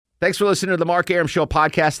Thanks for listening to the Mark Arum Show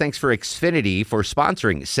podcast. Thanks for Xfinity for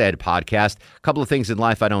sponsoring said podcast. A couple of things in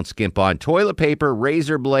life I don't skimp on. Toilet paper,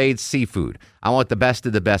 razor blades, seafood. I want the best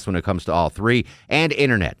of the best when it comes to all three. And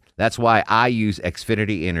internet. That's why I use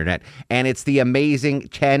Xfinity Internet. And it's the amazing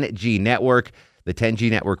 10G network. The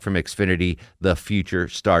 10G network from Xfinity. The future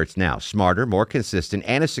starts now. Smarter, more consistent,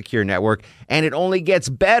 and a secure network. And it only gets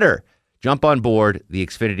better. Jump on board the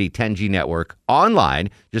Xfinity 10G network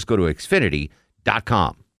online. Just go to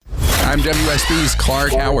Xfinity.com. I'm WSB's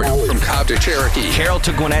Clark Howard. From Cobb to Cherokee, Carroll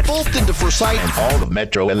to Gwinnett, Fulton to Forsyth, and all of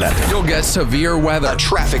Metro Atlanta. You'll get severe weather, a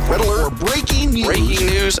traffic red alert, or breaking news. Breaking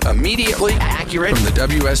news immediately accurate from the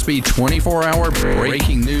WSB 24-hour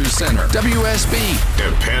Breaking News Center. WSB.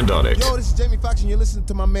 Depend on it. Yo, this is Jamie Foxx, and you're listening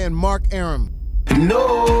to my man Mark Arum.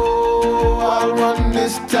 No, I want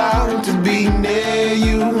this town to be near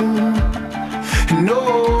you.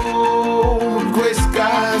 No, gray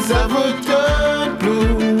skies ever turn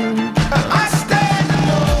blue. I stand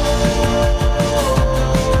alone.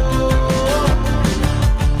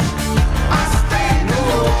 I stand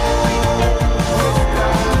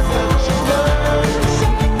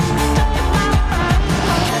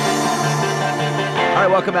All right,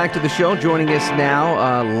 welcome back to the show. Joining us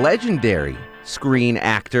now, legendary screen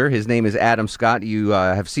actor. His name is Adam Scott. You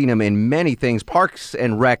have seen him in many things. Parks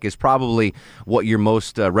and Rec is probably what you're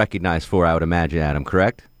most recognized for, I would imagine, Adam,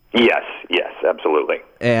 correct? Yes, absolutely.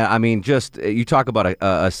 I mean, just you talk about a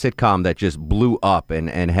sitcom that just blew up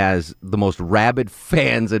and has the most rabid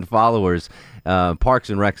fans and followers. Parks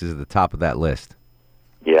and Rec is at the top of that list.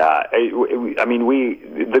 Yeah, I mean,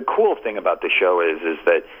 the cool thing about the show is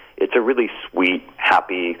that it's a really sweet,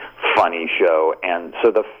 happy, funny show, and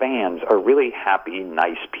so the fans are really happy,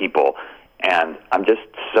 nice people, and I'm just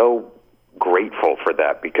so grateful for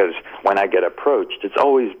that, because when I get approached, it's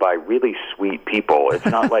always by really sweet people. It's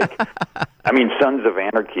not like, I mean, Sons of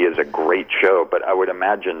Anarchy is a great show, but I would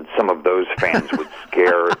imagine some of those fans would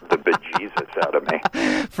scare the bejesus out of me.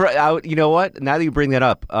 You know what? Now that you bring that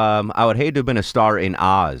up, I would hate to have been a star in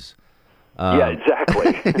Oz. Yeah,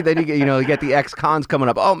 exactly. Then you get the ex-cons coming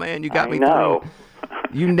up. Oh man, you got me. No,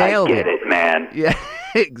 you nailed I get it, man. Yeah,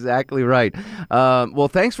 exactly right. Well,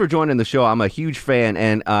 thanks for joining the show. I'm a huge fan,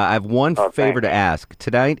 and I have one favor to ask.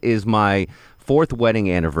 Tonight is my 4th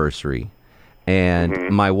wedding anniversary, and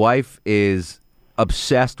my wife is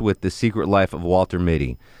obsessed with The Secret Life of Walter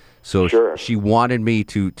Mitty. So she wanted me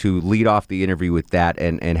to lead off the interview with that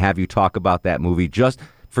and have you talk about that movie. Just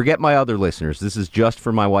forget my other listeners. This is just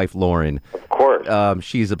for my wife, Lauren. Of course.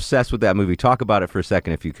 She's obsessed with that movie. Talk about it for a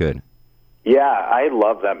second, if you could. Yeah, I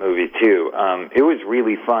love that movie, too. It was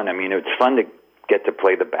really fun. I mean, it's fun to get to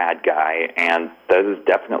play the bad guy, and that is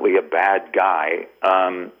definitely a bad guy.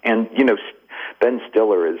 And, Ben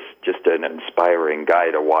Stiller is just an inspiring guy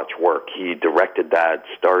to watch work. He directed that,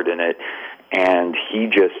 starred in it, and he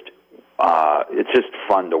just... it's just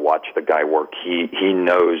fun to watch the guy work. He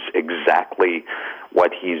knows exactly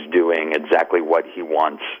what he's doing, exactly what he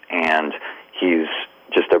wants, and he's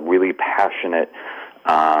just a really passionate,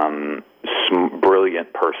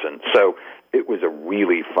 brilliant person. So it was a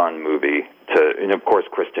really fun movie. And of course,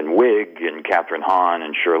 Kristen Wiig and Catherine Hahn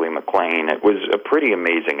and Shirley MacLaine. It was a pretty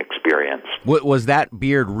amazing experience. Was that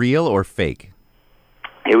beard real or fake?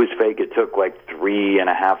 It was fake. It took like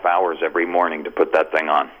 3.5 hours every morning to put that thing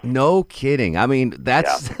on. No kidding. I mean,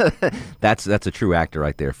 that's that's a true actor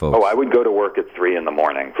right there, folks. Oh, I would go to work at 3 a.m.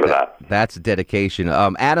 for that. That's dedication.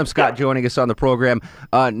 Adam Scott joining us on the program.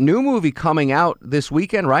 New movie coming out this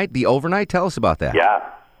weekend, right? The Overnight. Tell us about that. Yeah.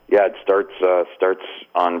 It starts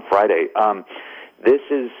on Friday.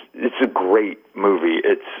 It's a great movie.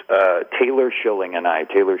 It's Taylor Schilling and I.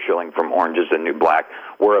 Taylor Schilling from Orange is the New Black.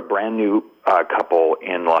 We're a brand new couple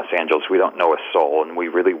in Los Angeles. We don't know a soul, and we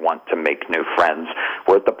really want to make new friends.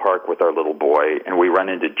 We're at the park with our little boy, and we run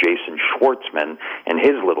into Jason Schwartzman and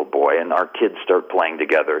his little boy, and our kids start playing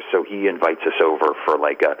together. So he invites us over for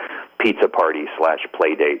like a pizza party /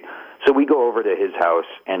 play date. So we go over to his house,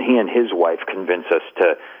 and he and his wife convince us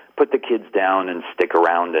to put the kids down and stick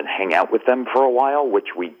around and hang out with them for a while,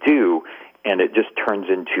 which we do, and it just turns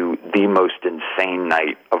into the most insane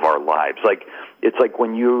night of our lives. Like, it's like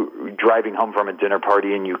when you're driving home from a dinner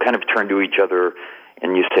party and you kind of turn to each other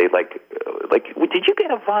and you say, like, did you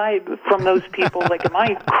get a vibe from those people? Like, am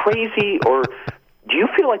I crazy? Or do you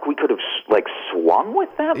feel like we could have, like, swung with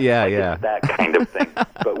them? Yeah, like, yeah. It's that kind of thing.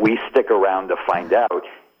 But we stick around to find out.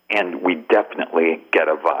 And we definitely get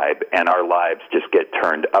a vibe, and our lives just get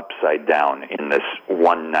turned upside down in this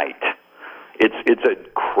one night. It's a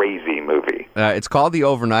crazy movie. It's called The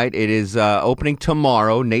Overnight. It is opening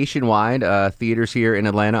tomorrow nationwide. Theaters here in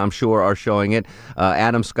Atlanta, I'm sure, are showing it.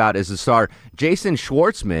 Adam Scott is the star. Jason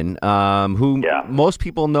Schwartzman, who most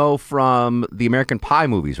people know from the American Pie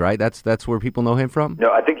movies, right? That's where people know him from?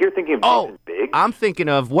 No, I think you're thinking of Jason Biggs. I'm thinking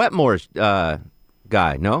of Wetmore's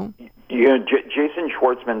guy, no? You know, Jason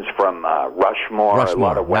Schwartzman's from Rushmore, a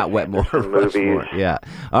lot of not Wetmore, movies. Rushmore, yeah.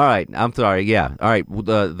 All right, I'm sorry, yeah. All right,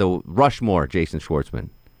 the Rushmore, Jason Schwartzman.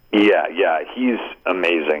 Yeah, he's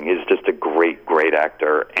amazing. He's just a great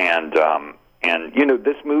actor. And you know,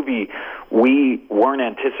 this movie, we weren't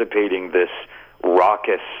anticipating this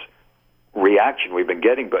raucous reaction we've been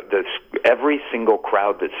getting, but every single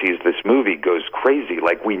crowd that sees this movie goes crazy.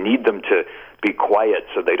 Like, we need them to be quiet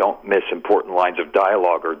so they don't miss important lines of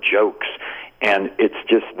dialogue or jokes. And it's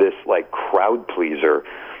just this, like, crowd pleaser.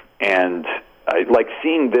 And like,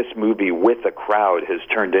 seeing this movie with a crowd has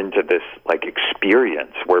turned into this, like,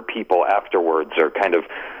 experience where people afterwards are kind of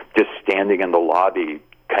just standing in the lobby,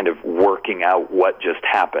 kind of working out what just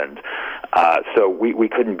happened. So we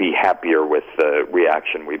couldn't be happier with the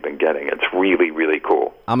reaction we've been getting. It's really, really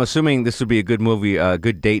cool. I'm assuming this would be a good movie, a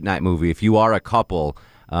good date night movie. If you are a couple,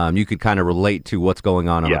 you could kind of relate to what's going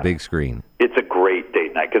on the big screen. It's a great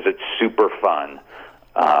date night because it's super fun.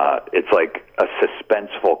 It's like a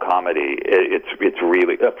suspenseful comedy. It's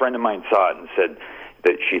really, a friend of mine saw it and said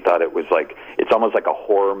that she thought it was like, it's almost like a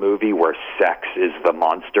horror movie where sex is the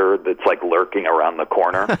monster that's like lurking around the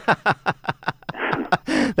corner.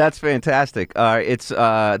 That's fantastic. It's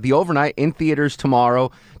The Overnight in theaters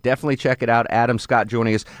tomorrow. Definitely check it out. Adam Scott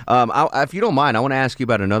joining us. If you don't mind, I want to ask you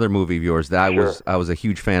about another movie of yours that I was a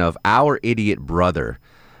huge fan of, Our Idiot Brother.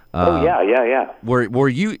 Yeah. Where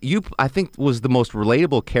you I think was the most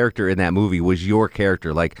relatable character in that movie was your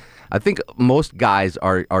character. Like, I think most guys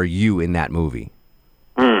are you in that movie.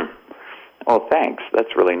 Oh, thanks. That's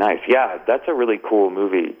really nice. Yeah, that's a really cool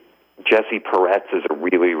movie. Jesse Peretz is a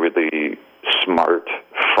really, really smart,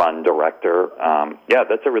 fun director. Yeah,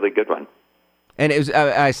 that's a really good one. And it was,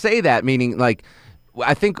 I say that meaning, like,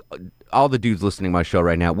 I think all the dudes listening to my show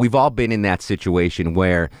right now, we've all been in that situation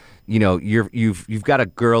where, you know, you've got a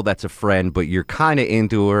girl that's a friend, but you're kind of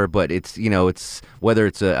into her, but it's, you know, it's whether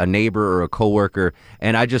it's a neighbor or a coworker.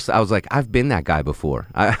 And I was like, I've been that guy before.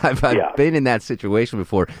 I've been in that situation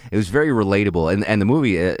before. It was very relatable, and the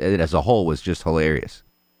movie as a whole was just hilarious.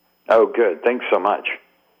 Oh, good. Thanks so much.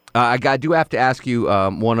 I do have to ask you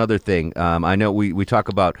one other thing. I know we talk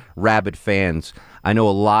about rabid fans. I know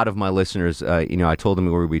a lot of my listeners, you know, I told them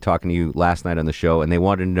we would be talking to you last night on the show, and they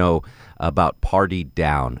wanted to know about Party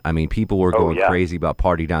Down. I mean, people were going crazy about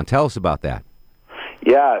Party Down. Tell us about that.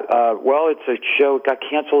 Yeah, well, it's a show. It got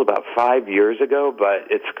canceled about 5 years ago, but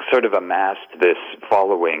it's sort of amassed this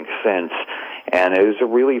following since. And it was a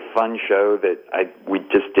really fun show that we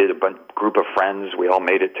just did group of friends. We all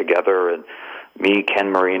made it together, and me,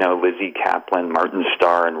 Ken Marino, Lizzie Kaplan, Martin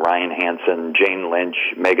Starr, and Ryan Hansen, Jane Lynch,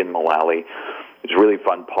 Megan Mullally. It was really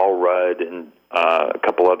fun. Paul Rudd and a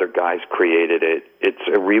couple other guys created it. It's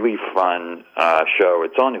a really fun show.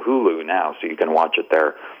 It's on Hulu now, so you can watch it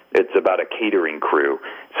there. It's about a catering crew.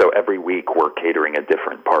 So every week we're catering a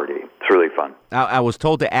different party. It's really fun. I was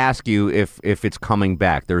told to ask you if it's coming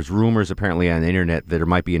back. There's rumors apparently on the internet that there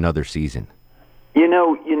might be another season. You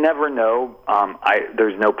know, you never know.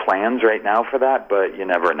 There's no plans right now for that, but you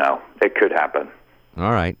never know. It could happen.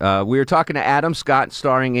 All right. We were talking to Adam Scott,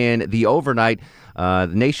 starring in The Overnight,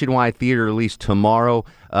 the nationwide theater release tomorrow.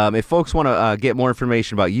 If folks want to get more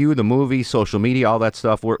information about you, the movie, social media, all that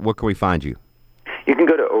stuff, where can we find you? You can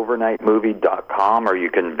go to overnightmovie.com, or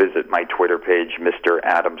you can visit my Twitter page, Mr.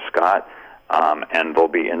 Adam Scott, and there'll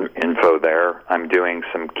be info there. I'm doing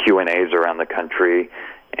some Q&As around the country,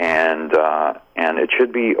 and it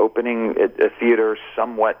should be opening at a theater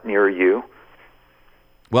somewhat near you.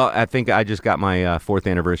 Well, I think I just got my 4th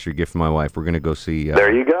anniversary gift from my wife. We're going to go see...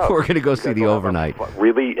 there you go. We're going to go see The Overnight.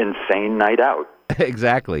 Really insane night out.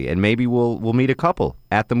 Exactly. And maybe we'll meet a couple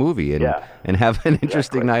at the movie and have an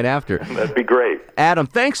interesting night after. That'd be great. Adam,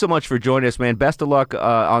 thanks so much for joining us, man. Best of luck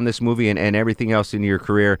on this movie and everything else in your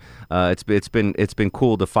career. It's been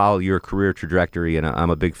cool to follow your career trajectory, and I'm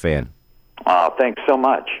a big fan. Thanks so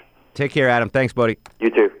much. Take care, Adam. Thanks, buddy. You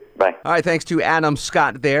too. Bye. All right, thanks to Adam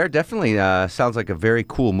Scott there. Definitely sounds like a very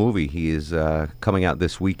cool movie. He is coming out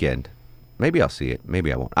this weekend. Maybe I'll see it.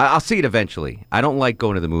 Maybe I won't. I'll see it eventually. I don't like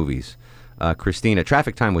going to the movies. Christina,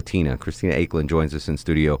 Traffic Time with Tina. Christina Aiklin joins us in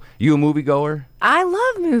studio. You a moviegoer? I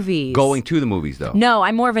love movies. Going to the movies, though? No,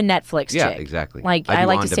 I'm more of a Netflix chick. Yeah, exactly. Like, I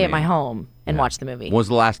like to stay at my home and watch the movie. What was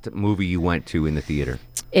the last movie you went to in the theater?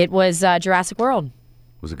 It was Jurassic World.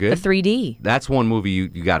 Was it good? The 3D. That's one movie you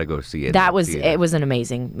got to go see. It was an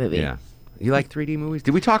amazing movie. Yeah. You like 3D movies?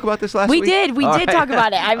 Did we talk about this last week? We did talk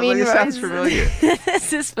about it. I mean, it sounds familiar.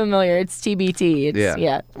 This is familiar. It's TBT.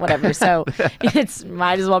 It's whatever. So it's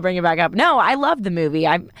might as well bring it back up. No, I love the movie.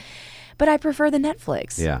 But I prefer the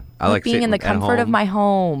Netflix. Yeah, I like being in the comfort of my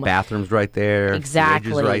home. Bathroom's right there.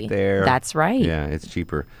 Exactly. Fridge is right there. That's right. Yeah, it's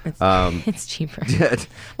cheaper. It's cheaper.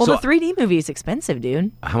 Well, so, the 3D movie is expensive,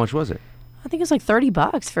 dude. How much was it? I think it was like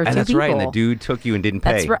 $30 for two that's people. right, and the dude took you and didn't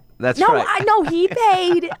pay. That's no, right. I know he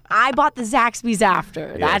paid. I bought the Zaxby's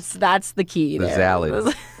after. Yes. That's the key. The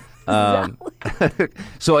there. Zalid.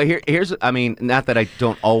 So here's, I mean, not that I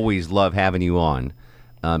don't always love having you on,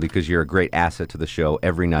 because you're a great asset to the show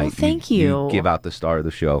every night. Well, thank you. You give out the star of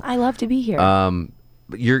the show. I love to be here.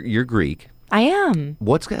 But you're Greek. I am.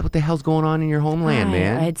 What the hell's going on in your homeland,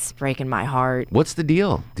 man? It's breaking my heart. What's the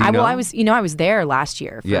deal? Do you know? I was there last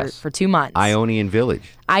year for 2 months. Ionian Village.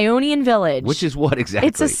 Ionian Village. Which is what exactly?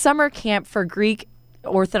 It's a summer camp for Greek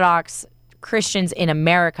Orthodox Christians in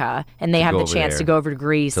America, and they have the chance to go over to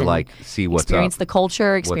Greece to see what's experience up. the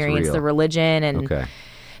culture, experience the religion, and okay.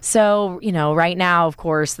 So right now, of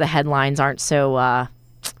course, the headlines aren't so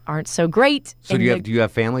great. So do you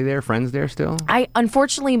have family there, friends there still?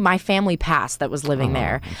 Unfortunately, my family passed that was living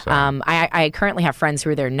there. I currently have friends who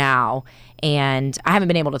are there now, and I haven't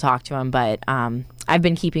been able to talk to them, but I've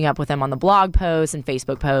been keeping up with them on the blog posts and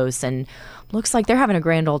Facebook posts, and looks like they're having a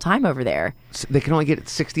grand old time over there. So they can only get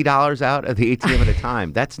 $60 out of the ATM at a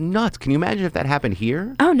time. That's nuts. Can you imagine if that happened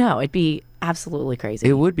here? Oh, no. It'd be absolutely crazy.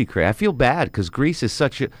 It would be crazy. I feel bad because Greece is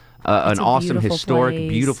such an awesome, historic, place.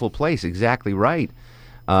 Beautiful place. Exactly right.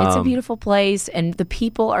 It's a beautiful place, and the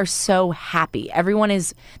people are so happy.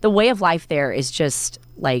 The way of life there is just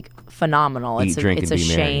phenomenal. Eat, drink, it's and a be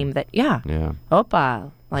shame merry. that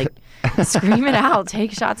Opa, scream it out,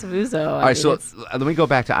 take shots of ouzo. All right, so let me go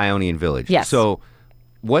back to Ionian Village. Yes. So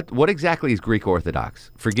what exactly is Greek Orthodox?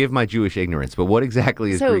 Forgive my Jewish ignorance, but what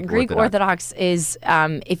exactly is Greek Orthodox? Greek Orthodox is,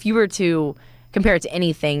 if you were to compare it to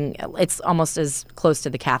anything, it's almost as close to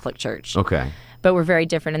the Catholic Church. Okay. But we're very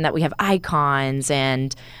different in that we have icons,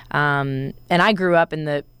 and I grew up in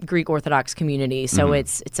the Greek Orthodox community, so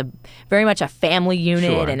it's a very much a family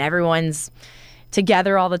unit, Sure. and everyone's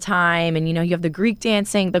together all the time, and you have the Greek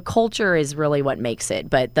dancing. The culture is really what makes it,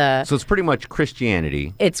 but so it's pretty much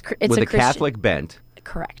Christianity. It's with a Catholic bent,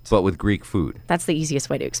 correct? But with Greek food. That's the easiest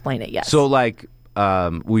way to explain it. Yes. So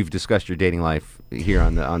we've discussed your dating life here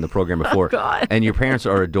on the program before, God. And your parents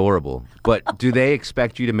are adorable. But do they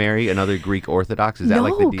expect you to marry another Greek Orthodox? Is that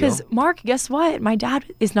like the deal? No, because Mark, guess what? My dad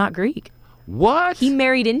is not Greek. What? He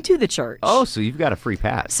married into the church. Oh, so you've got a free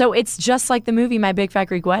pass. So it's just like the movie My Big Fat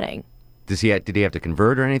Greek Wedding. Did he have to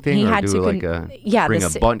convert or anything? He or had do to bring a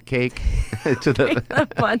bundt cake to the a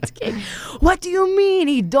bundt cake. What do you mean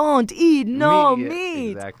he don't eat no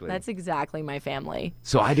meat? Exactly. That's exactly my family.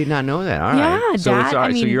 So I did not know that. All right. Yeah, so Dad, it's all right.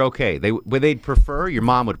 I mean, so you're okay. They'd prefer, your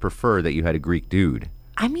mom would prefer that you had a Greek dude.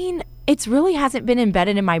 I mean, it's really hasn't been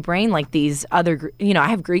embedded in my brain like these other, I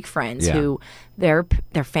have Greek friends who their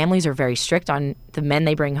families are very strict on the men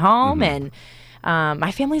they bring home, and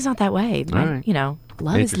my family's not that way.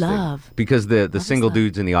 Love is love. Because the single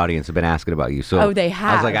dudes in the audience have been asking about you. So they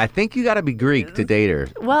have. I was like, I think you got to be Greek to date her.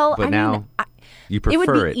 Well, but now you prefer it. It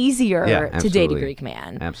would be easier to date a absolutely. Greek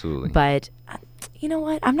man. Absolutely. But you know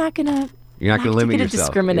what? I'm not gonna. You're not going to limit yourself.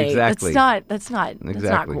 Discriminate. Exactly. That's not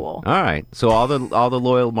cool. All right. So all the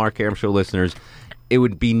loyal Mark Arum Show listeners, it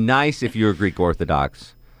would be nice if you were Greek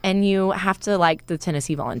Orthodox. And you have to like the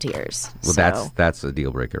Tennessee Volunteers. Well, that's a deal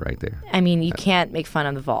breaker right there. I mean, you can't make fun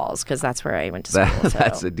of the Vols because that's where I went to school.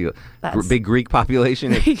 That's a deal. Big Greek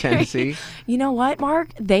population in Tennessee. You know what,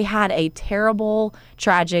 Mark? They had a terrible,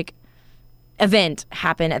 tragic event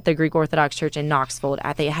happen at the Greek Orthodox Church in Knoxville.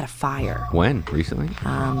 They had a fire. When? Recently?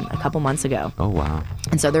 A couple months ago. Oh, wow.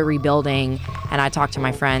 And so they're rebuilding. And I talked to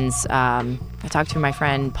my friends. I talked to my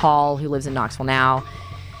friend Paul, who lives in Knoxville now.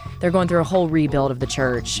 They're going through a whole rebuild of the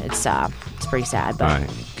church. It's pretty sad. But all right.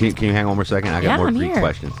 Can you hang on for a second? I got more Greek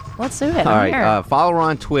questions. Let's do it. All right. Follow her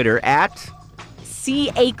on Twitter at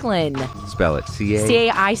C. Aiklin. Spell it.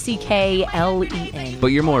 C-A-I-C-K-L-E-N. But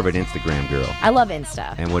you're more of an Instagram girl. I love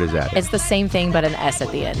Insta. And what is that? It's the same thing, but an S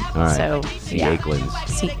at the end. All right. So, C. Aiklins.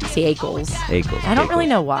 C. Ackles. Ackles. I don't really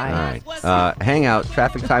know why. All right. Hang out.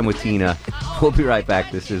 Traffic time with Tina. We'll be right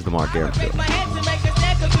back. This is the Mark Arum Show.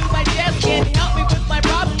 Can't help me with my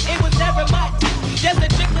problem, it was never much. Just a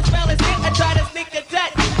trick to spell his name and try to sneak a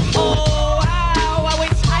touch. Oh, how I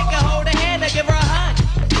wish I could hold her hand and give her a hug.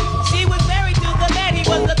 She was married to the man, he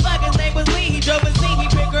was a thug, his name was Lee. He drove a Z, he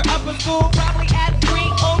picked her up from school probably at 3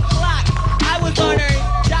 o'clock. I was on her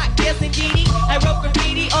jock, yes indeedy. I wrote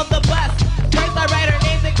graffiti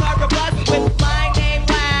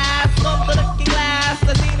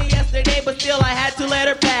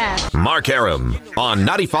Mark Arum on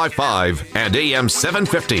 95.5 and AM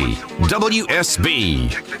 750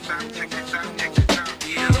 WSB.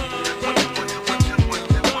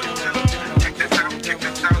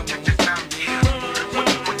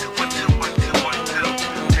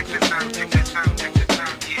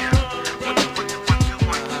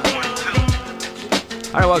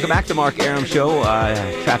 All right, welcome back to Mark Arum Show.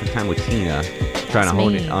 Traffic Time with Tina, trying to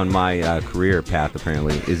hone it on my career path,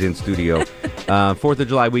 apparently, is in studio. 4th of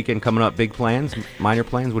July weekend coming up. Big plans, minor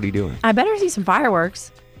plans? What are you doing? I better see some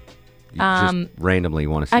fireworks. You just randomly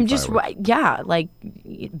want to see fireworks? Like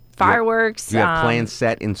fireworks. Do you have plans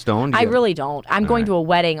set in stone? I really don't. I'm going to a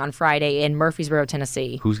wedding on Friday in Murfreesboro,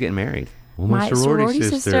 Tennessee. Who's getting married? Well, my sorority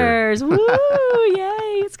sisters. Woo,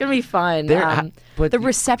 yay. It's going to be fun. The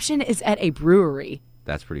reception is at a brewery.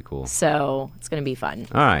 That's pretty cool. So it's going to be fun.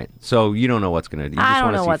 All right. So you don't know what's going to. I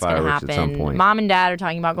don't know what's going to happen. At some point. Mom and Dad are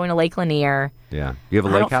talking about going to Lake Lanier. Yeah. You have a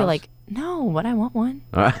lake house? I don't feel like no, but I want one.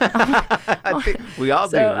 I think we all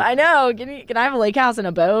do. I know. Can I have a lake house and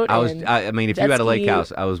a boat? I mean, if you had a lake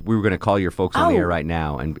house, we were going to call your folks on the air right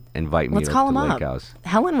now and invite me to the lake house.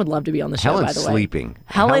 Helen would love to be on the show. Helen's by the way, sleeping.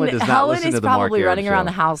 Helen does not listen is to the probably Mark running Arum around show.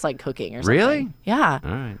 the house like cooking or something. Really? Yeah. All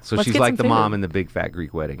right. So Let's she's get like the some mom food. in the big fat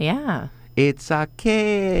Greek wedding. Yeah. It's a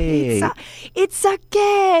cake. It's a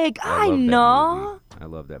cake. I know. I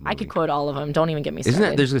love that movie. I could quote all of them. Don't even get me started.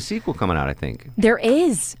 Isn't it? There's a sequel coming out, I think. There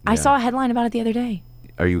is. Yeah. I saw a headline about it the other day.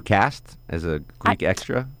 Are you cast as a Greek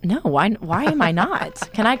extra? No. Why am I not?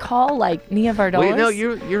 Can I call like Nia Vardalos? Wait, no,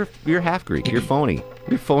 you're half Greek. You're phony.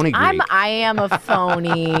 You're phony Greek. I am a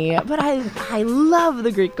phony, but I love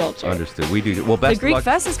the Greek culture. Understood. We do. Well, best the Greek luck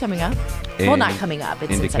Fest is coming up. Well, not coming up.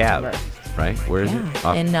 It's in September. Right? Where is it?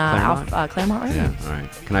 In Claremont Road. Yeah. All right.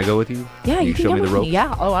 Can I go with you? Yeah, you can show go me the with ropes? me.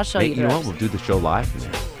 Yeah. Oh, I'll show you. You know what? We'll do the show live from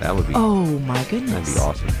there. That would be. Oh my goodness. That'd be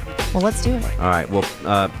awesome. Well, let's do it. All right. Well,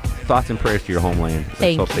 thoughts and prayers to your homeland.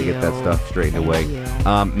 Let's hope they get that stuff straightened away.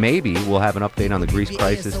 Maybe we'll have an update on the Greece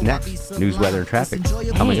crisis next. News, weather, and traffic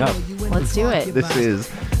coming up. Let's do it. This is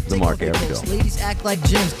the Mark Arum Show. Ladies act like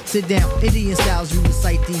gems. Sit down. Indian styles, you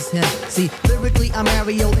recite these hymns. See, lyrically, I'm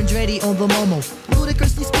Mario Andretti on the Momo.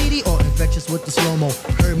 Ludicrously speedy or infectious with the slow-mo.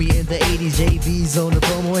 Heard me in the 80s, JV's on the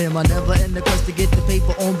promo. Am I never in the quest to get the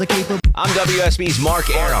paper on the caper? I'm WSB's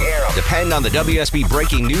Mark Arum. Depend on the WSB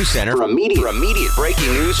Breaking News Center for immediate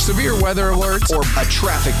breaking news, severe weather alerts, or a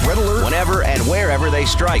traffic red alert whenever and wherever they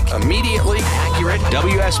strike. Immediately accurate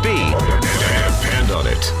WSB. Depend on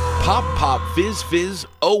it. Pop, pop, fizz, fizz.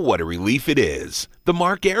 Oh, what a relief it is. The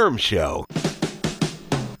Mark Arum Show.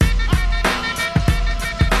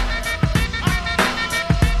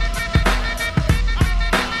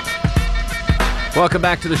 Welcome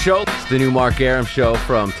back to the show. It's the new Mark Arum Show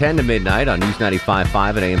from 10 to midnight on News 95.5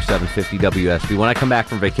 at AM 750 WSB. When I come back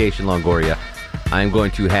from vacation, Longoria, I'm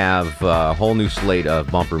going to have a whole new slate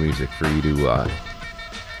of bumper music for you to Why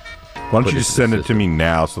don't you just send it to me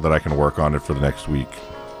now so that I can work on it for the next week?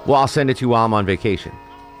 Well, I'll send it to you while I'm on vacation.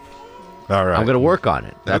 All right. I'm going to work on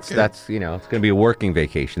it. That's it's going to be a working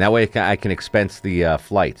vacation. That way I can expense the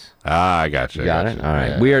flights. I got you. You got it? All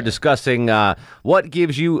right. We are discussing what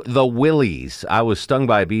gives you the willies. I was stung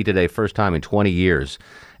by a bee today, first time in 20 years,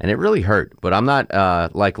 and it really hurt. But I'm not,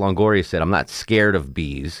 like Longoria said, I'm not scared of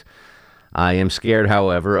bees. I am scared,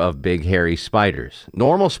 however, of big, hairy spiders.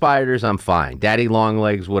 Normal spiders, I'm fine. Daddy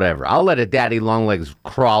longlegs, whatever. I'll let a daddy longlegs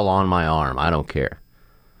crawl on my arm. I don't care.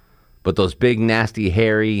 But those big, nasty,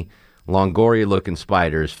 hairy, Longoria-looking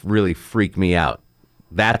spiders really freak me out.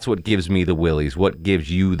 That's what gives me the willies. What gives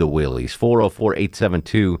you the willies?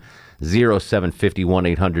 404-872-0750,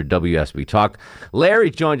 1-800-WSB Talk. Larry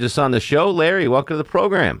joins us on the show. Larry, welcome to the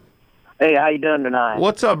program. Hey, how you doing tonight?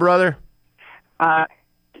 What's up, brother?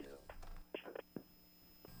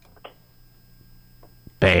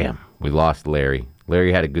 Bam. We lost Larry.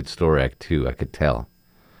 Larry had a good story, too. I could tell.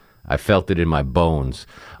 I felt it in my bones.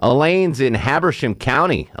 Elaine's in Habersham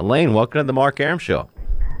County. Elaine, welcome to the Mark Arum Show.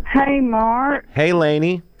 Hey, Mark. Hey,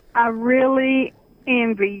 Laney. I really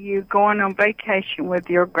envy you going on vacation with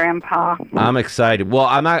your grandpa. I'm excited. Well,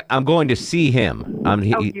 I'm going to see him.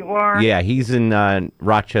 You are? Yeah, he's in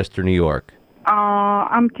Rochester, New York.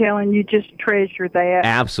 I'm telling you, just treasure that.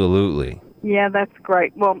 Absolutely. Yeah, that's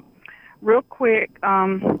great. Well, real quick,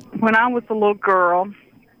 when I was a little girl,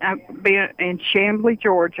 being in Chamblee,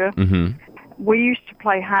 Georgia, we used to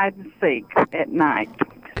play hide and seek at night.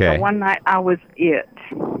 Okay. So one night I was it.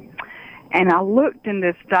 And I looked in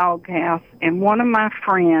this doghouse, and one of my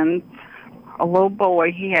friends, a little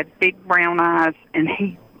boy, he had big brown eyes, and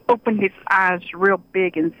he opened his eyes real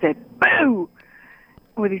big and said, "Boo!"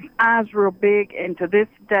 with his eyes real big, and to this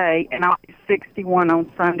day, and I'll be 61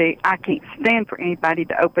 on Sunday, I can't stand for anybody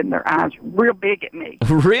to open their eyes real big at me.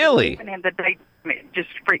 Really? Even in the day, it just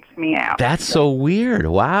freaks me out. That's so weird.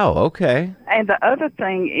 Wow. Okay. And the other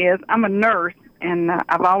thing is, I'm a nurse, and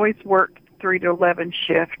I've always worked 3 to 11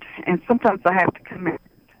 shift, and sometimes I have to come in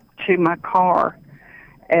to my car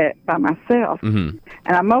by myself. Mm-hmm.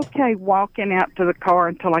 And I'm okay walking out to the car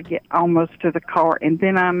until I get almost to the car, and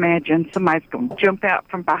then I imagine somebody's going to jump out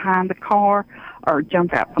from behind the car or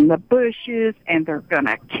jump out from the bushes, and they're going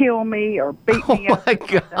to kill me or beat me up or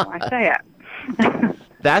something like that.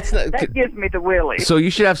 That gives me the willies. So you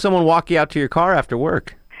should have someone walk you out to your car after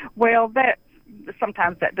work. Well,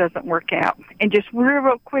 sometimes that doesn't work out. And just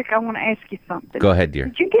real quick, I want to ask you something. Go ahead, dear.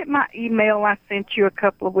 Did you get my email I sent you a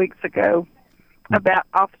couple of weeks ago about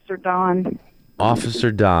Officer Don?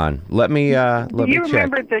 Officer Don. Let me check. Do you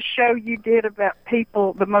remember the show you did about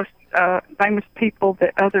people, the most famous people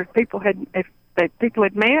that other people had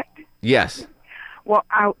met? Yes. Well,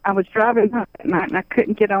 I was driving home at night and I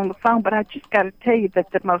couldn't get on the phone, but I just got to tell you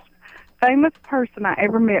that the most famous person I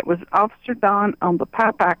ever met was Officer Don on the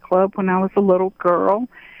Popeye Club when I was a little girl,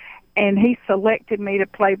 and he selected me to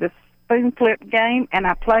play the spoon flip game, and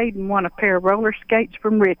I played and won a pair of roller skates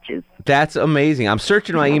from Rich's. That's amazing. I'm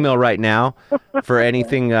searching my email right now for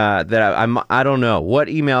anything that I don't know. What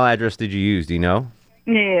email address did you use? Do you know?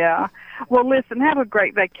 Yeah. Well, listen, have a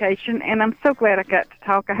great vacation, and I'm so glad I got to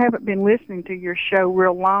talk. I haven't been listening to your show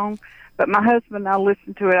real long, but my husband and I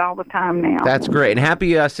listen to it all the time now. That's great. And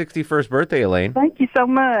happy 61st birthday, Elaine. Thank you so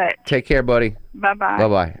much. Take care, buddy. Bye-bye.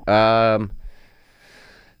 Bye-bye.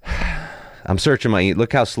 I'm searching my.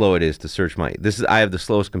 Look how slow it is to search my. I have the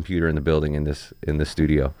slowest computer in the building in this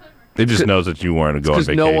studio. It just knows that you want to go on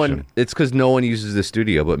vacation. It's because no one uses the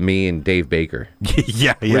studio but me and Dave Baker.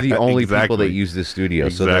 yeah, We're the only people that use the studio.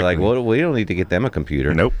 Exactly. So they're like, well, we don't need to get them a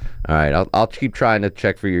computer. Nope. All right, I'll keep trying to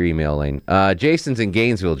check for your email, Lane. Jason's in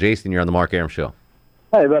Gainesville. Jason, you're on the Mark Arum Show.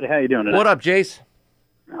 Hey, buddy, how you doing today? What up, Jace?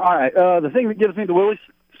 All right, the thing that gives me the willies,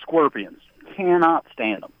 scorpions. Cannot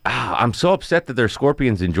stand them. I'm so upset that there's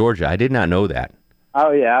scorpions in Georgia. I did not know that.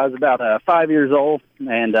 Oh, yeah, I was about 5 years old,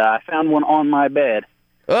 and I found one on my bed.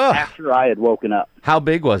 After I had woken up. How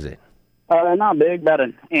big was it? Not big, about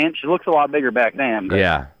an inch. It looks a lot bigger back then. But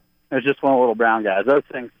yeah. It was just one of the little brown guys. Those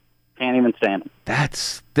things can't even stand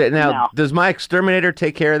them. Now, does my exterminator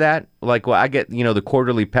take care of that? Like, well, I get, the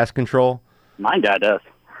quarterly pest control? Mine guy does.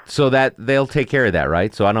 So that they'll take care of that,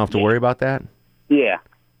 right? So I don't have to worry about that? Yeah.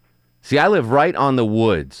 See, I live right on the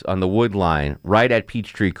woods, on the wood line, right at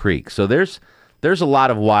Peachtree Creek. So there's a lot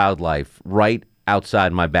of wildlife right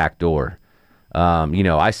outside my back door.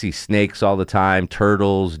 I see snakes all the time,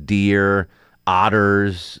 turtles, deer,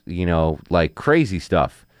 otters, like crazy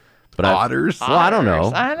stuff. But otters? I don't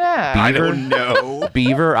know. I know. I don't know.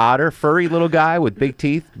 Beaver, otter, furry little guy with big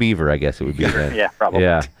teeth. Beaver, I guess it would be. Then. Yeah, probably.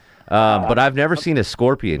 Yeah. But I've never seen a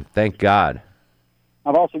scorpion, thank God.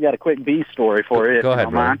 I've also got a quick bee story for you. Go ahead,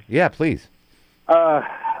 if you don't Brian. mind. Yeah, please.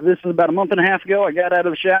 This is about a month and a half ago. I got out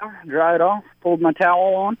of the shower, dried off, pulled my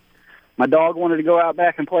towel on. My dog wanted to go out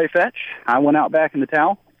back and play fetch. I went out back in the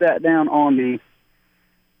towel, sat down on the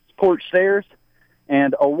porch stairs,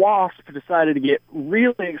 and a wasp decided to get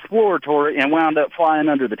really exploratory and wound up flying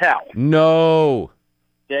under the towel. No.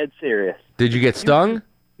 Dead serious. Did you get stung?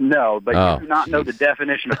 No, but you do not know the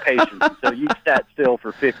definition of patience, so you sat still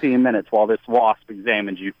for 15 minutes while this wasp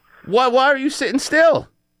examined you. Why are you sitting still?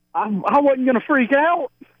 I wasn't going to freak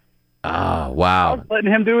out. Oh, wow. I was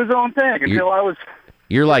letting him do his own thing until I was...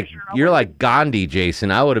 You're like Gandhi,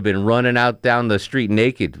 Jason. I would have been running out down the street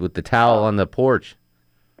naked with the towel on the porch.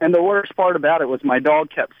 And the worst part about it was my dog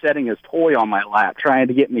kept setting his toy on my lap, trying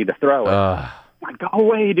to get me to throw it. Like, go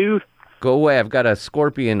away, dude. Go away. I've got a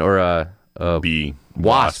scorpion or a bee.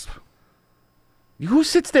 Wasp. Who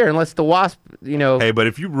sits there and lets the wasp, Hey, but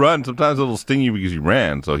if you run, sometimes it'll sting you because you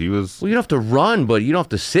ran. So he was... Well, you don't have to run, but you don't have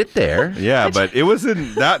to sit there. Yeah, but it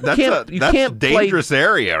wasn't... That's a dangerous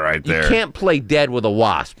area right there. You can't play dead with a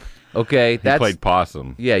wasp, okay? He played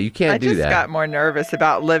possum. Yeah, you can't do that. I just got more nervous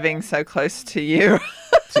about living so close to you.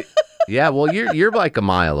 Yeah, well, you're like a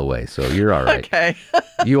mile away, so you're all right. Okay.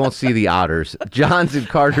 You won't see the otters. John's in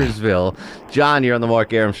Cartersville. John, you're on the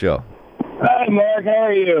Mark Arum Show. Hi, Mark. How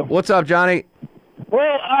are you? What's up, Johnny?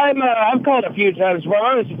 Well, I've called a few times. Well,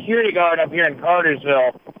 I'm a security guard up here in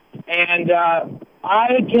Cartersville, and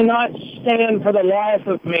I cannot stand for the life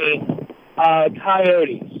of me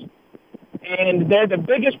coyotes. And they're the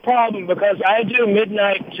biggest problem because I do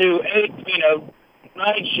midnight to 8,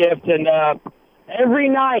 night shift, and every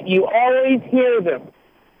night you always hear them.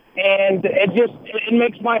 And it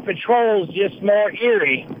makes my patrols just more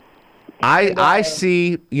eerie. I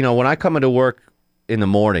see, when I come into work in the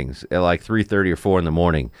mornings at like 3:30 or 4 in the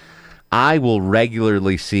morning, I will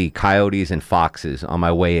regularly see coyotes and foxes on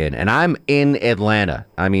my way in. And I'm in Atlanta.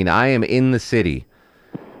 I mean, I am in the city,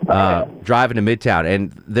 driving to Midtown.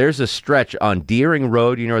 And there's a stretch on Deering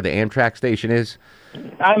Road, where the Amtrak station is?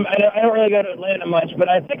 I don't really go to Atlanta much, but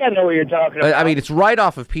I think I know where you're talking about. I mean, it's right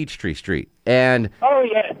off of Peachtree Street. And oh,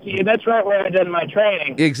 yeah. See, that's right where I did my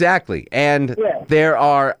training. Exactly. And there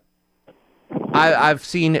are... I've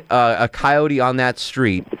seen a coyote on that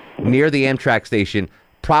street near the Amtrak station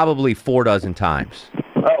probably 4 dozen times.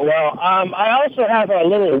 Well, I also have a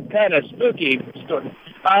little kind of spooky story.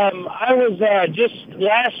 I was just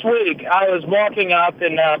last week, I was walking up,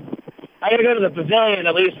 and I got to go to the pavilion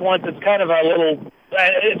at least once. It's kind of a little,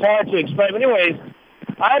 it's hard to explain. But anyways,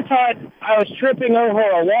 I thought I was tripping over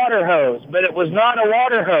a water hose, but it was not a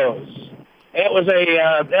water hose. It was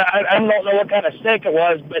I don't know what kind of snake it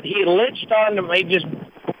was, but he liched onto me, just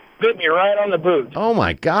bit me right on the boot. Oh,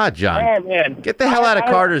 my God, John. Oh, man. Get the hell out of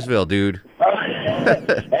Cartersville, dude. Oh,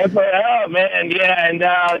 man, yeah, and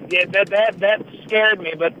that scared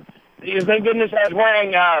me, but thank goodness I was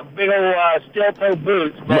wearing big old steel-toe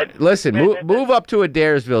boots. But listen, move up to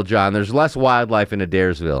Adairsville, John. There's less wildlife in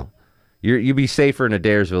Adairsville. You'll be safer in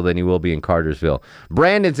Adairsville than you will be in Cartersville.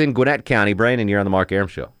 Brandon's in Gwinnett County. Brandon, you're on the Mark Arum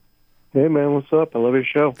Show. Hey, man, what's up? I love your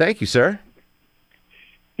show. Thank you, sir.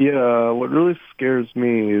 Yeah, what really scares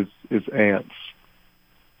me is ants.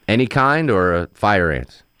 Any kind or fire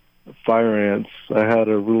ants? Fire ants. I had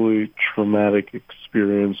a really traumatic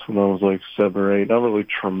experience when I was like 7 or 8. Not really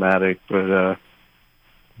traumatic, but...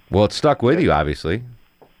 Well, it stuck with you, obviously.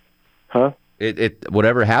 Huh? It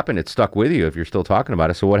whatever happened, it stuck with you if you're still talking about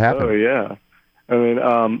it. So what happened? Oh, yeah. I mean,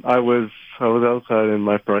 I was outside in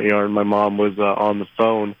my front yard. My mom was on the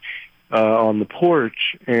phone on the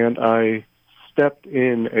porch, and I stepped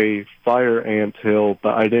in a fire ant hill,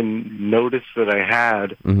 but I didn't notice that I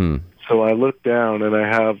had. Mm-hmm. So I looked down, and I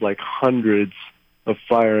have like hundreds of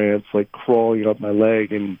fire ants like crawling up my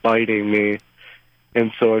leg and biting me.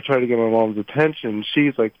 And so I tried to get my mom's attention.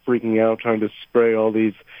 She's like freaking out, trying to spray all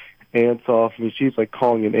these ants off me. She's like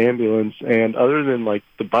calling an ambulance. And other than like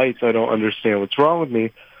the bites, I don't understand what's wrong with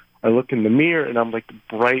me. I look in the mirror, and I'm like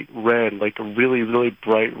bright red, like a really, really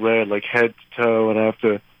bright red, like head to toe, and I have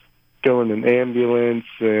to go in an ambulance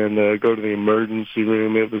and go to the emergency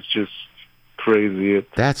room. It was just crazy.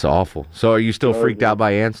 That's awful. So are you still freaked out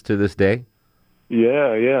by ants to this day?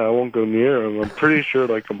 Yeah, I won't go near them. I'm pretty sure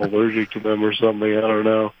like I'm allergic to them or something. I don't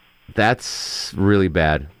know. That's really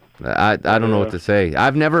bad. I don't know what to say.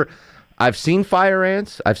 I've seen fire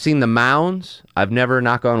ants. I've seen the mounds. I've never,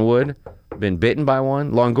 knock on wood, been bitten by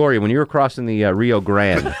one. Longoria, when you were crossing the Rio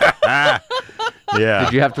Grande, yeah,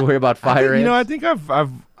 did you have to worry about fire ants?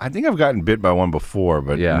 I think I've gotten bit by one before,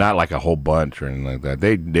 but not like a whole bunch or anything like that.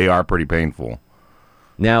 They are pretty painful.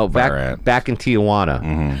 Now back in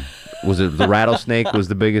Tijuana, was it the rattlesnake was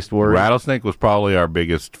the biggest worry? Rattlesnake was probably our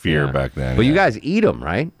biggest fear back then. But you guys eat them,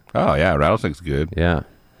 right? Oh yeah, rattlesnake's good. Yeah.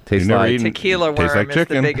 Tastes like tequila worm like is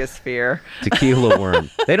chicken. the biggest fear. Tequila worm.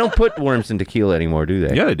 They don't put worms in tequila anymore, do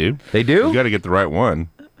they? Yeah, they do. They do? You got to get the right one.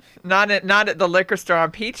 Not at the liquor store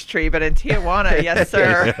on Peachtree, but in Tijuana, yes,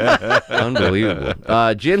 sir.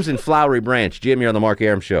 Unbelievable. Jim's in Flowery Branch. Jim, you're on the Mark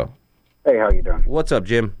Arum Show. Hey, how you doing? What's up,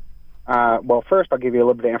 Jim? Well, first, I'll give you a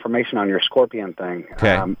little bit of information on your scorpion thing.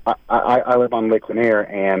 Okay. I live on Lake Lanier,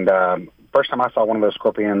 and first time I saw one of those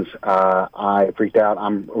scorpions, I freaked out.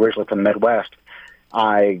 I'm originally from the Midwest.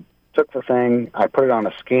 I took the thing, I put it on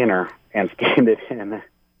a scanner and scanned it in.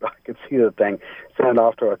 I could see the thing. Sent it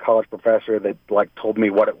off to a college professor that like told me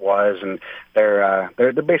what it was, and they're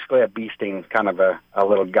basically a bee sting kind of a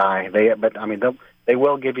little guy. They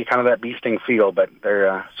will give you kind of that bee sting feel, but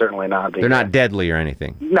they're certainly not. They're not deadly or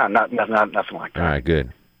anything. No, nothing like that. All right,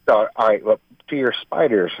 good. So, all right, well, to your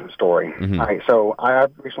spiders story. Mm-hmm. All right, so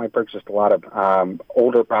I've recently purchased a lot of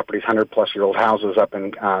older properties, 100-plus-year-old houses up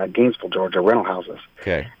in Gainesville, Georgia, rental houses.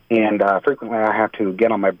 Okay. And frequently I have to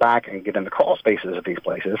get on my back and get in the crawl spaces of these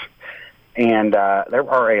places. And there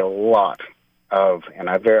are a lot of, and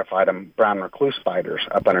I verified them, brown recluse spiders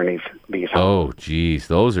up underneath these houses. Oh, geez,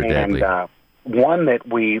 those are deadly. And one that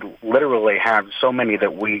we literally have so many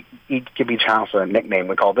that we give each house a nickname.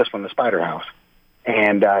 We call this one the spider house.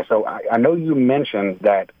 And so I know you mentioned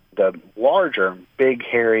that the larger, big,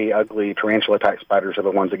 hairy, ugly, tarantula-type spiders are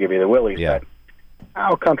the ones that give you the willies. Yeah. But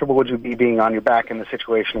how comfortable would you be being on your back in the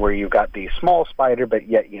situation where you've got the small spider, but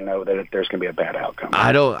yet you know that there's going to be a bad outcome?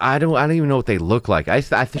 I don't even know what they look like. I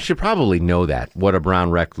should probably know that, what a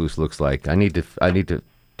brown recluse looks like. I need to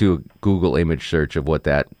do a Google image search of what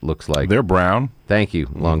that looks like. They're brown. Thank you,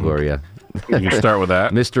 Longoria. You can start with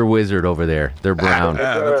that. Mr. Wizard over there. They're brown.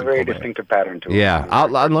 It's a very distinctive pattern to it. Yeah.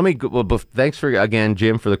 Let me. Well, thanks for again,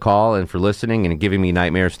 Jim, for the call and for listening and giving me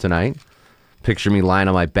nightmares tonight. Picture me lying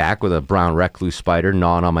on my back with a brown recluse spider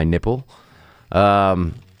gnawing on my nipple.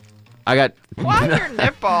 I got. Why your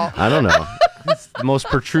nipple? I don't know. It's the most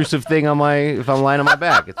protrusive thing on my. If I'm lying on my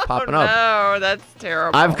back, it's popping up. No, that's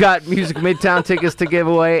terrible. I've got Music Midtown tickets to give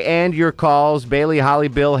away and your calls. Bailey, Holly,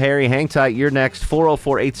 Bill, Harry, hang tight. You're next.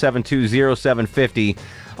 404-872-0750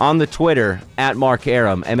 on the Twitter at Mark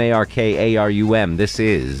Arum, MarkArum. This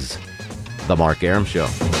is The Mark Arum Show.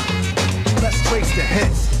 Let's trace the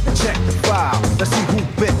hits and check the file. Let's see who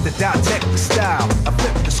bit the dissect the style. I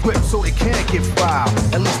flip the script so it can't get filed.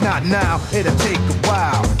 At least not now, it'll take a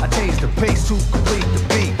while. I change the pace to complete the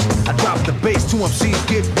beat. I drop the bass to MCs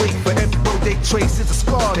get weak. For every road they trace, it's a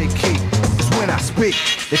scar they keep. It's when I speak,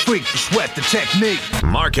 they freak to sweat the technique.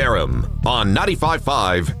 Mark Arum on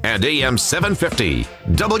 95.5 and AM 750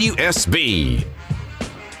 WSB.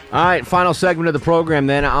 All right, final segment of the program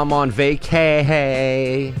then. I'm on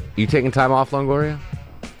vacay. You taking time off, Longoria?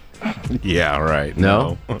 Yeah, right.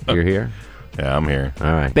 No? You're here? Yeah, I'm here.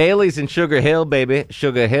 All right. Bailey's in Sugar Hill, baby.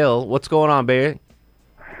 Sugar Hill. What's going on, baby?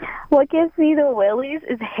 What gives me the willies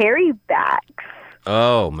is hairy backs.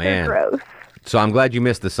 Oh, man. They're gross. So I'm glad you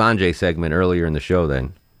missed the Sanjay segment earlier in the show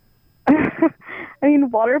then. I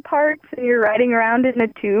mean, water parks, and you're riding around in a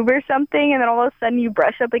tube or something, and then all of a sudden you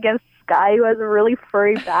brush up against this guy who has a really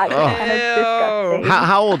furry back. It's kind of disgusting.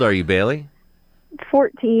 How old are you, Bailey?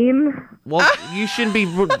 14. Well, you shouldn't be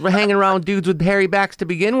hanging around dudes with hairy backs to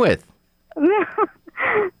begin with.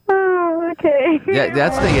 Oh, okay. Yeah,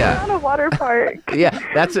 that's the Not a water park. Yeah,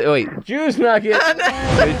 that's it. Wait, Juice Nugget.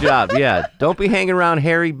 Good job. Yeah, don't be hanging around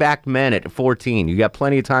hairy backed men at 14. You got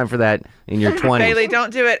plenty of time for that in your 20s. Bailey,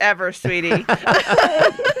 don't do it ever, sweetie.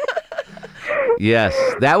 Yes,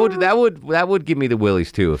 that would give me the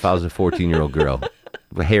willies too if I was a 14-year-old girl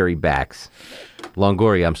with hairy backs.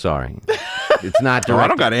 Longoria, I'm sorry. It's not direct. I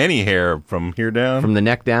don't got any hair from here down. From the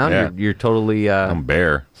neck down? Yeah. You're totally... I'm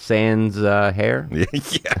bare. Sans hair? Yeah.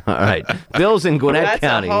 All right. Bill's in Gwinnett That's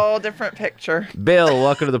County. a whole different picture. Bill,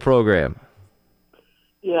 welcome to the program.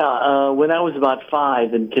 Yeah, when I was about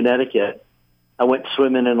 5 in Connecticut, I went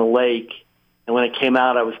swimming in a lake, and when I came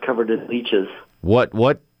out, I was covered in leeches. What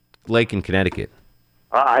lake in Connecticut?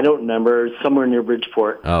 I don't remember. Somewhere near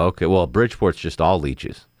Bridgeport. Oh, okay. Well, Bridgeport's just all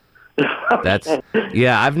leeches. That's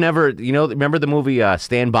I've never. Remember the movie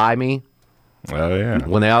Stand By Me? Oh yeah.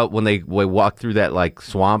 When they walk through that like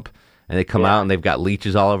swamp and they come out and they've got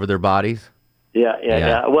leeches all over their bodies.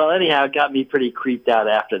 Yeah. Well, anyhow, it got me pretty creeped out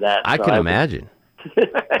after that. I can imagine.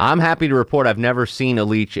 I'm happy to report I've never seen a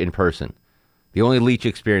leech in person. The only leech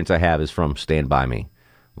experience I have is from Stand By Me.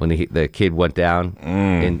 When the kid went down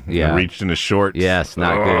and reached in his shorts. Yes,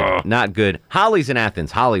 not good. Not good. Holly's in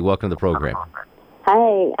Athens. Holly, welcome to the program.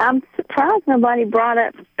 Hey, I'm surprised nobody brought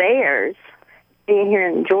up bears being here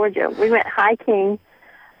in Georgia. We went hiking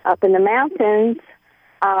up in the mountains,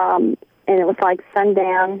 and it was like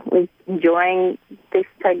sundown. We enjoying this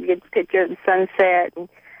good picture of the sunset. And,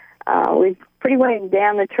 we pretty way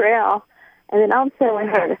down the trail, and then all of a sudden we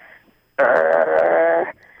heard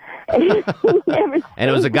and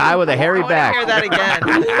it was a guy with a hairy back. Hear that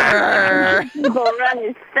again. People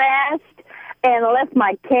running fast, and I left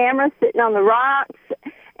my camera sitting on the rocks.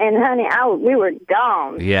 And honey, we were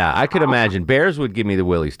gone. Yeah, I could imagine. Bears would give me the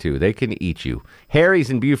willies too. They can eat you. Harry's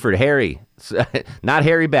in Beaufort. Harry, not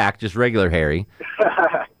hairy back, just regular Harry.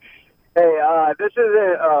 Hey, this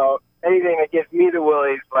isn't anything that gives me the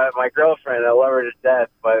willies, but my girlfriend, I love her to death,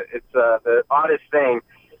 but it's the oddest thing.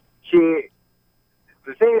 The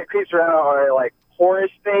thing that creeps her out are like porous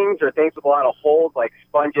things or things with a lot of holes, like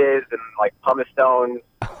sponges and like pumice stones.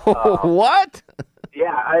 What?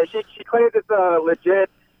 Yeah, she claims it's a legit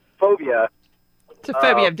phobia. It's a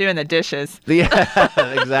phobia of doing the dishes.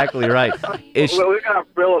 Yeah, exactly right. We've got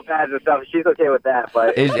Brillo pads and stuff. She's okay with that,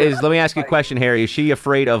 but let me ask you a question, Harry. Is she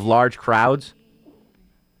afraid of large crowds?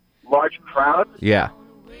 Large crowds? Yeah.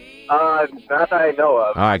 Not that I know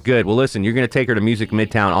of. All right, good. Well, listen, you're going to take her to Music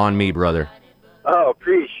Midtown on me, brother. Oh,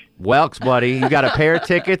 preach. Welks, buddy. You got a pair of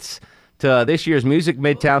tickets to this year's Music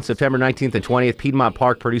Midtown, September 19th and 20th, Piedmont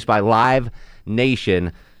Park, produced by Live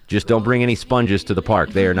Nation. Just don't bring any sponges to the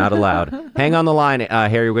park. They are not allowed. Hang on the line,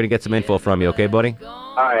 Harry. We're going to get some info from you, okay, buddy?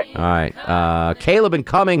 All right. All right. Caleb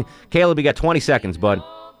incoming. Caleb, you got 20 seconds, bud.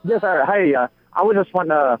 Yes, sir. Hey, I was just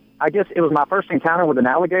wanting to, I guess it was my first encounter with an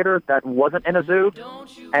alligator that wasn't in a zoo.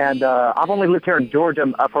 And I've only lived here in Georgia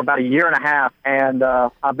for about a year and a half. And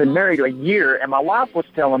I've been married a year. And my wife was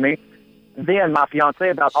telling me, then my fiance,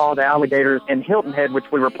 about all the alligators in Hilton Head,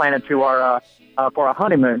 which we were planning to our for a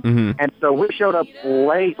honeymoon. Mhm. And so we showed up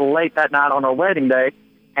late that night on our wedding day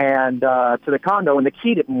and to the condo, and the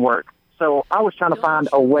key didn't work. So I was trying to find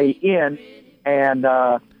a way in and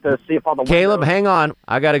to see if all the Caleb, hang on.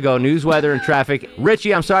 I got to go. News, weather, and traffic.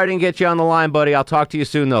 Richie, I'm sorry I didn't get you on the line, buddy. I'll talk to you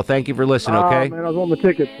soon, though. Thank you for listening, okay? Man, I was on the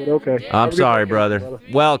tickets, but okay. I'm sorry, brother.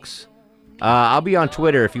 Welks, I'll be on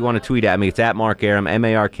Twitter if you want to tweet at me. It's at Mark Arum,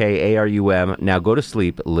 MarkArum. Now go to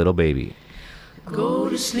sleep, little baby. Go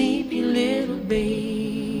to sleep, you little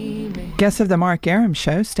baby. Guests of the Mark Arum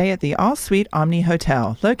Show stay at the All Suite Omni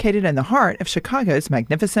Hotel, located in the heart of Chicago's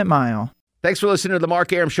Magnificent Mile. Thanks for listening to the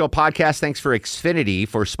Mark Arum Show podcast. Thanks for Xfinity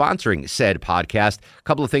for sponsoring said podcast. A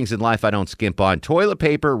couple of things in life I don't skimp on. Toilet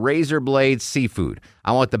paper, razor blades, seafood.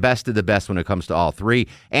 I want the best of the best when it comes to all three.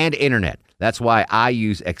 And internet. That's why I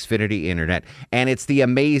use Xfinity Internet. And it's the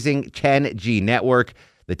amazing 10G network.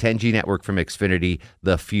 The 10G network from Xfinity.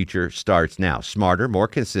 The future starts now. Smarter, more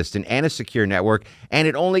consistent, and a secure network. And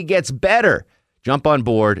it only gets better. Jump on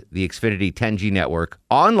board the Xfinity 10G network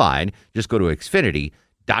online. Just go to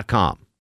Xfinity.com.